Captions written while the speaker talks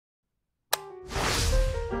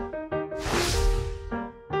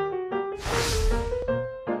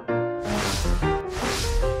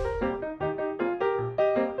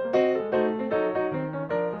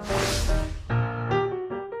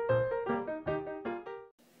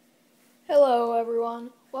Hello everyone,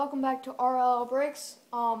 welcome back to RLL Breaks.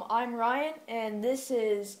 I'm Ryan and this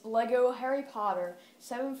is Lego Harry Potter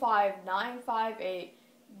 75958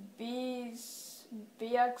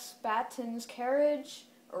 BX Batten's Carriage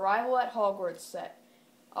Arrival at Hogwarts set.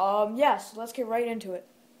 So let's get right into it.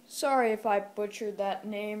 Sorry if I butchered that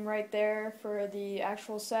name right there for the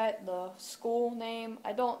actual set, the school name.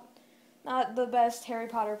 Not the best Harry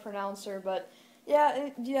Potter pronouncer, but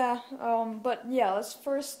let's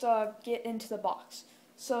first get into the box.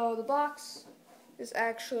 So the box is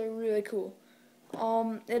actually really cool.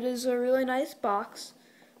 It is a really nice box.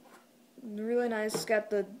 Really nice. It's got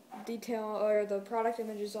the detail or the product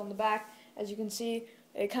images on the back. As you can see,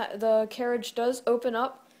 the carriage does open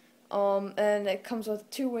up, and it comes with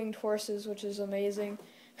 2 winged horses, which is amazing.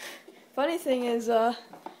 Funny thing is,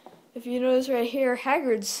 if you notice right here,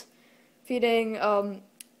 Hagrid's feeding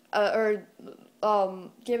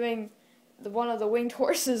giving one of the winged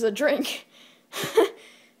horses a drink.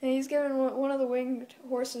 And he's giving one of the winged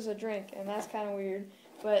horses a drink, and that's kind of weird.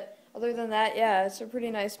 But other than that, yeah, it's a pretty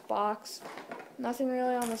nice box. Nothing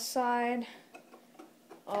really on the side.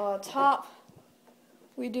 Top,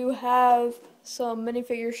 we do have some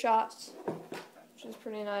minifigure shots, which is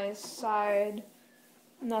pretty nice. Side,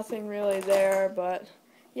 nothing really there, but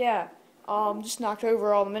yeah, just knocked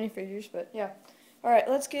over all the minifigures, but yeah. Alright,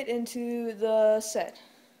 let's get into the set.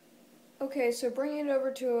 Okay, so bringing it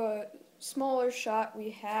over to a smaller shot,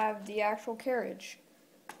 we have the actual carriage.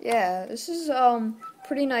 Yeah, this is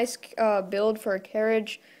pretty nice build for a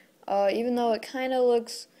carriage, even though it kind of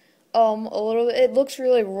looks it looks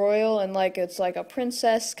really royal and like it's like a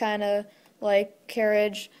princess kind of like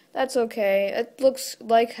carriage. That's okay. It looks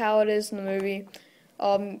like how it is in the movie.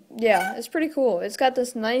 Yeah, it's pretty cool. It's got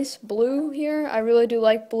this nice blue here. I really do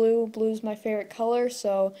like blue. Blue's my favorite color,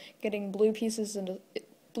 so getting blue pieces is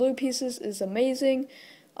amazing.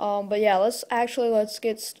 But yeah, let's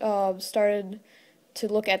get started to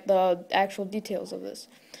look at the actual details of this.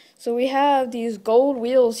 So we have these gold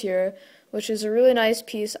wheels here, which is a really nice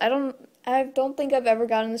piece. I don't think I've ever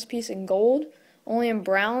gotten this piece in gold, only in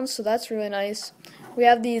brown, so that's really nice. We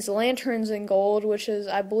have these lanterns in gold, which is,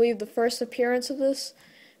 I believe, the first appearance of this,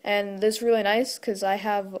 and this is really nice because I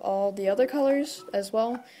have all the other colors as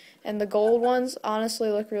well, and the gold ones honestly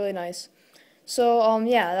look really nice. So,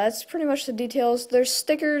 yeah, that's pretty much the details. There's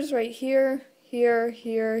stickers right here,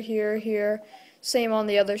 here, same on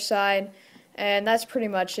the other side, and that's pretty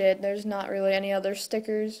much it. There's not really any other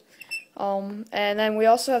stickers. And then we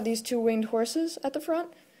also have these 2 winged horses at the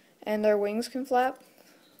front, and their wings can flap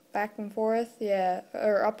back and forth, yeah,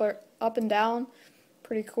 or up and down.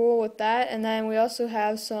 Pretty cool with that. And then we also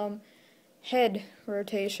have some head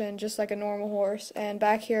rotation, just like a normal horse, and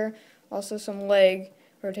back here also some leg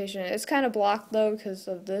rotation. It's kind of blocked though because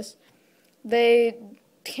of this. They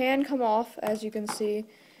can come off, as you can see,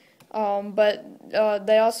 but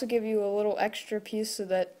they also give you a little extra piece so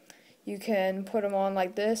that you can put them on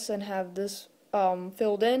like this and have this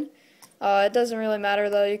filled in. It doesn't really matter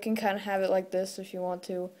though. You can kind of have it like this if you want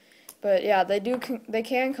to. But yeah, they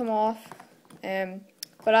can come off,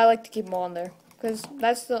 but I like to keep them on there because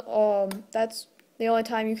that's the only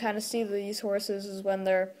time you kind of see these horses is when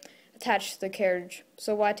they're attached to the carriage.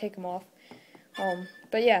 So why take them off?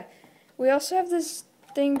 But yeah, we also have this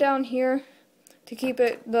thing down here to keep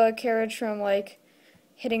the carriage from like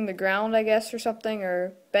hitting the ground, I guess, or something,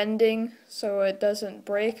 or bending, so it doesn't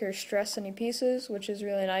break or stress any pieces, which is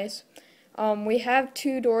really nice. We have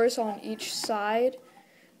 2 doors on each side.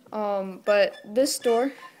 But this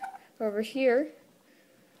door over here,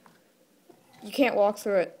 you can't walk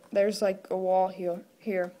through it. There's like a wall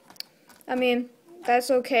here. I mean,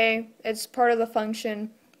 that's okay. It's part of the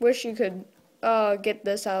function. Wish you could get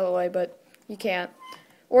this out of the way, but you can't.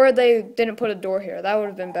 Or they didn't put a door here. That would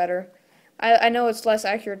have been better. I know it's less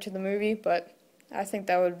accurate to the movie, but I think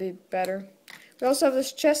that would be better. We also have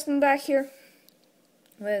this chest in the back here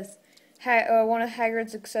with one of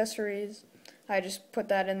Hagrid's accessories. I just put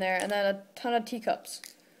that in there, and then a ton of teacups.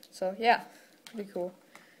 So yeah, pretty cool.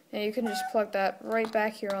 And you can just plug that right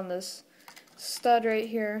back here on this stud right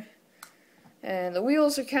here. And the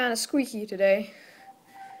wheels are kind of squeaky today.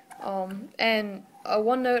 And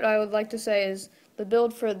one note I would like to say is the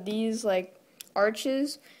build for these like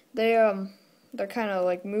arches, they're kind of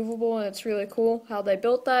like movable, and it's really cool how they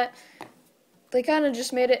built that. They kind of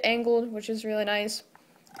just made it angled, which is really nice.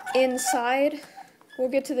 Inside, we'll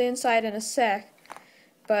get to the inside in a sec,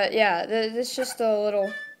 but yeah, it's just a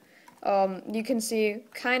little, you can see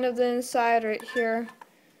kind of the inside right here.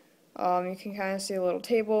 You can kind of see a little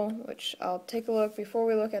table, which I'll take a look before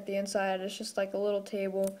we look at the inside. It's just like a little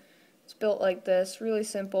table. It's built like this, really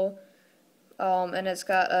simple. and it's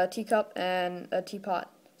got a teacup and a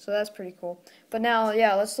teapot. So that's pretty cool. But now,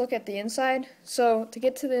 yeah, let's look at the inside. So to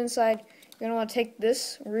get to the inside, you're going to want to take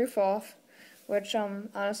this roof off, which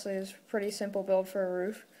honestly is a pretty simple build for a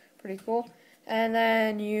roof. Pretty cool. And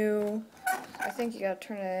then I think you got to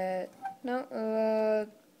turn it, no,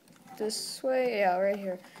 this way, yeah, right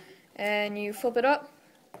here. And you flip it up,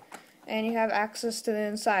 and you have access to the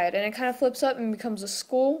inside. And it kind of flips up and becomes a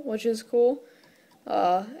school, which is cool.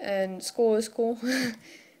 And school is cool.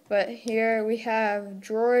 But here we have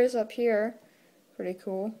drawers up here, pretty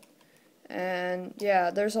cool. And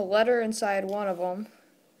yeah, there's a letter inside one of them,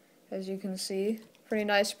 as you can see. Pretty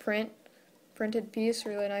nice printed piece,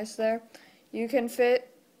 really nice there. You can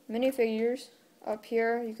fit minifigures up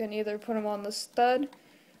here. You can either put them on the stud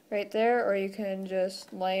right there, or you can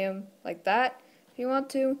just lay them like that if you want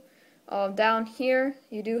to. Down here,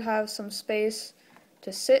 you do have some space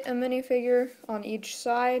to sit a minifigure on each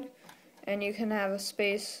side, and you can have a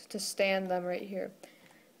space to stand them right here.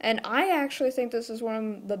 And I actually think this is one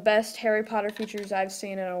of the best Harry Potter features I've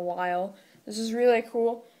seen in a while. This is really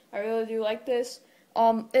cool. I really do like this.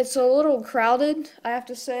 It's a little crowded, I have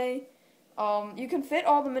to say. You can fit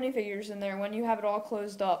all the minifigures in there when you have it all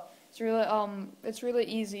closed up. It's really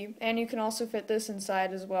easy, and you can also fit this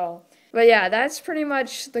inside as well. But yeah, that's pretty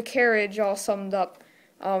much the carriage all summed up.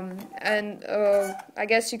 I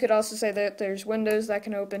guess you could also say that there's windows that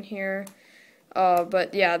can open here.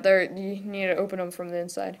 But yeah, you need to open them from the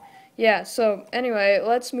inside. Yeah, so anyway,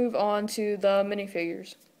 let's move on to the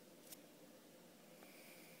minifigures.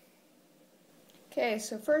 Okay,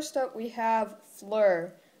 so first up we have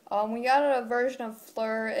Fleur. We got a version of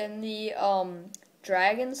Fleur in the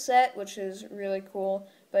dragon set, which is really cool.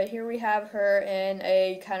 But here we have her in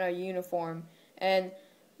a kind of uniform. And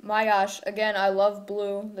my gosh, again, I love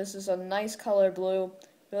blue. This is a nice color blue.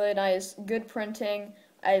 Really nice, good printing.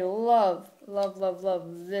 I love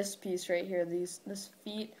this piece right here. This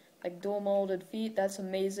feet, like dual molded feet. That's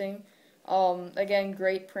amazing. Again,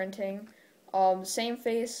 great printing. Same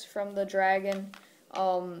face from the dragon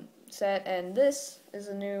set, and this is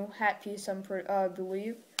a new hat piece, I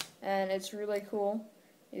believe, and it's really cool.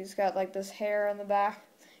 He's got like this hair on the back.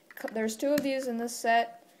 There's two of these in this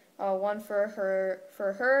set, one for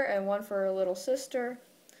her and one for her little sister.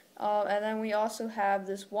 And then we also have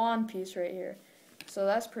this wand piece right here. So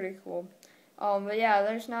that's pretty cool. But yeah,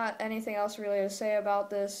 there's not anything else really to say about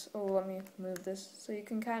this. Oh, let me move this so you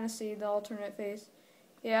can kind of see the alternate face.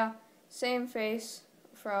 Yeah, same face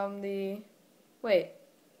from the... Wait.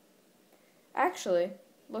 Actually,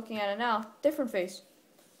 looking at it now, different face.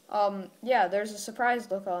 Yeah, there's a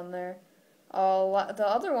surprised look on there. The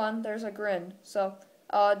other one, there's a grin. So,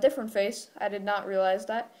 different face. I did not realize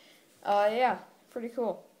that. Yeah, pretty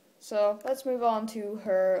cool. So, let's move on to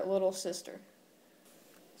her little sister.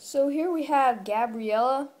 So here we have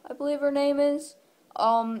Gabriella, I believe her name is.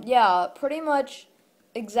 Yeah, pretty much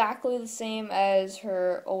exactly the same as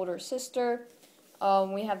her older sister.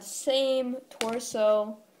 We have the same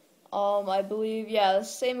torso, I believe, yeah, the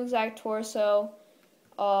same exact torso.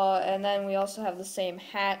 And then we also have the same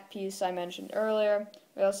hat piece I mentioned earlier.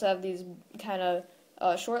 We also have these kind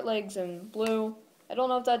of short legs in blue. I don't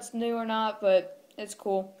know if that's new or not, but it's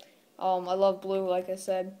cool. I love blue, like I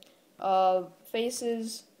said.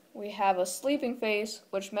 Faces. We have a sleeping face,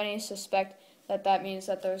 which many suspect that means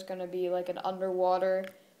that there's going to be like an underwater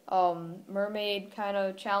mermaid kind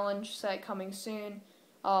of challenge set coming soon.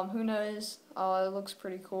 Who knows? It looks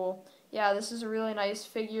pretty cool. Yeah, this is a really nice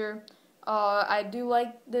figure. I do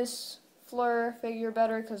like this Fleur figure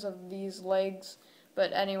better because of these legs.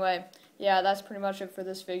 But anyway, yeah, that's pretty much it for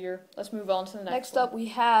this figure. Let's move on to the next one. Next up, we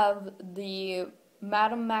have the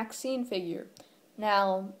Madame Maxine figure.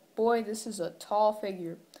 Now, boy, this is a tall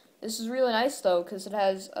figure. This is really nice, though, because it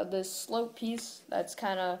has this slope piece that's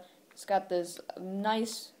it's got this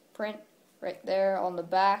nice print right there on the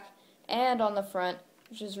back and on the front,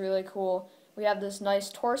 which is really cool. We have this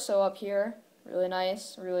nice torso up here, really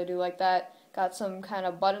nice, really do like that. Got some kind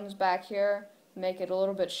of buttons back here to make it a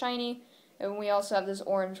little bit shiny. And we also have this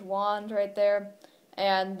orange wand right there,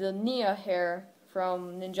 and the Nia hair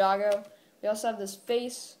from Ninjago. We also have this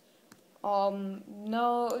face.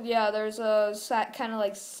 There's a kind of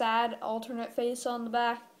like sad alternate face on the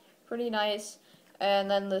back, pretty nice, and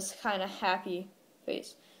then this kind of happy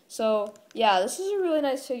face. So yeah, this is a really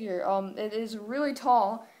nice figure. It is really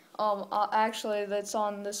tall. Actually, that's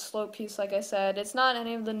on this slope piece, like I said. It's not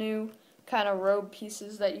any of the new kind of robe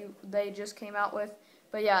pieces that they just came out with,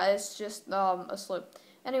 but yeah, it's just a slope.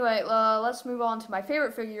 Anyway, let's move on to my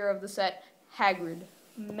favorite figure of the set, Hagrid.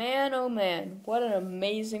 Man, oh man, what an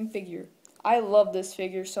amazing figure. I love this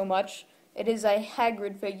figure so much. It is a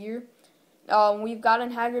Hagrid figure. we've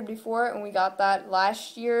gotten Hagrid before, and we got that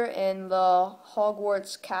last year in the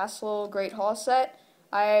Hogwarts Castle Great Hall set.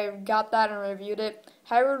 I got that and reviewed it.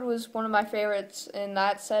 Hagrid was one of my favorites in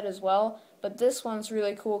that set as well, but this one's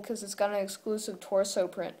really cool because it's got an exclusive torso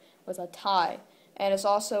print with a tie, and it's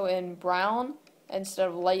also in brown instead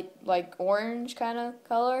of light, like orange kind of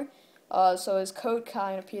color. So his coat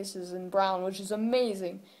kind of piece is in brown, which is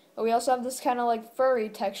amazing. But we also have this kind of like furry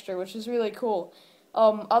texture, which is really cool.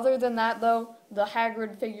 Other than that, though, the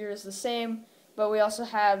Hagrid figure is the same, but we also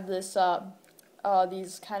have this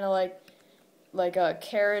these kind of like a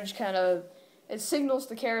carriage kind of. It signals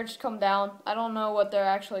the carriage to come down. I don't know what they're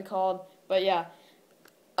actually called, but yeah.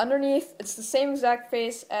 Underneath, it's the same exact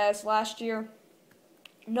face as last year.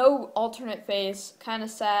 No alternate face. Kind of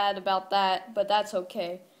sad about that, but that's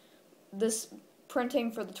okay. This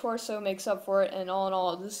printing for the torso makes up for it, and all in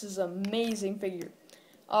all, this is an amazing figure.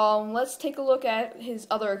 Let's take a look at his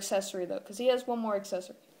other accessory, though, because he has one more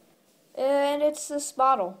accessory. And it's this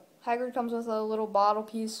bottle. Hagrid comes with a little bottle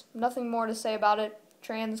piece. Nothing more to say about it.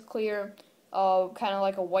 Trans clear, kind of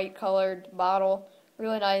like a white-colored bottle.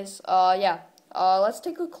 Really nice. Yeah. Let's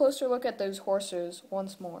take a closer look at those horses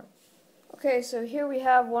once more. Okay, so here we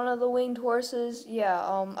have one of the winged horses. Yeah,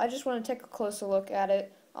 I just want to take a closer look at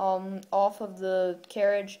it off of the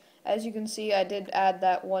carriage. As you can see, I did add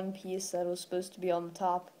that one piece that was supposed to be on the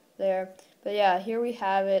top there. But yeah, here we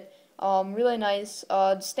have it. Really nice.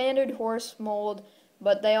 Standard horse mold,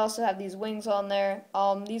 but they also have these wings on there.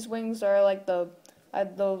 These wings are like the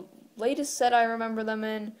latest set I remember them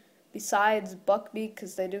in, besides Buckbeak,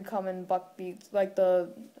 because they do come in Buckbeak, like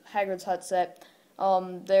the Hagrid's Hut set.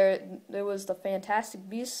 There was the Fantastic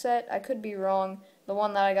Beasts set. I could be wrong. The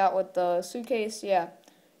one that I got with the suitcase, yeah.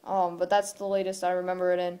 But that's the latest I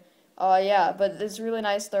remember it in. Yeah, but it's really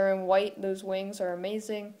nice. They're in white. Those wings are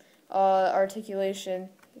amazing. Articulation.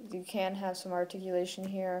 You can have some articulation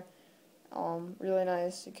here. Really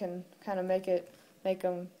nice. You can kind of make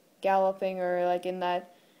them galloping or like in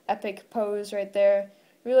that epic pose right there.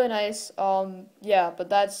 Really nice. Yeah, but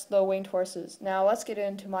that's the winged horses. Now let's get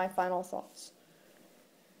into my final thoughts.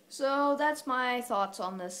 So that's my thoughts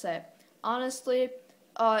on this set. Honestly,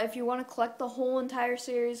 if you want to collect the whole entire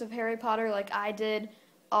series of Harry Potter like I did,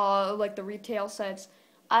 like the retail sets,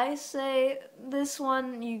 I say this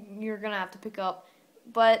one you're gonna have to pick up.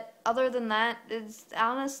 But other than that, it's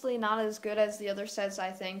honestly not as good as the other sets,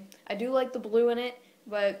 I think. I do like the blue in it,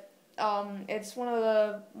 but it's one of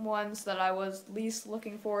the ones that I was least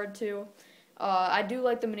looking forward to. I do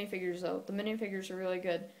like the minifigures, though. The minifigures are really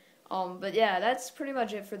good. But yeah, that's pretty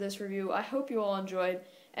much it for this review. I hope you all enjoyed.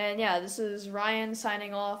 And yeah, this is Ryan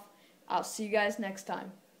signing off. I'll see you guys next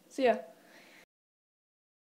time. See ya.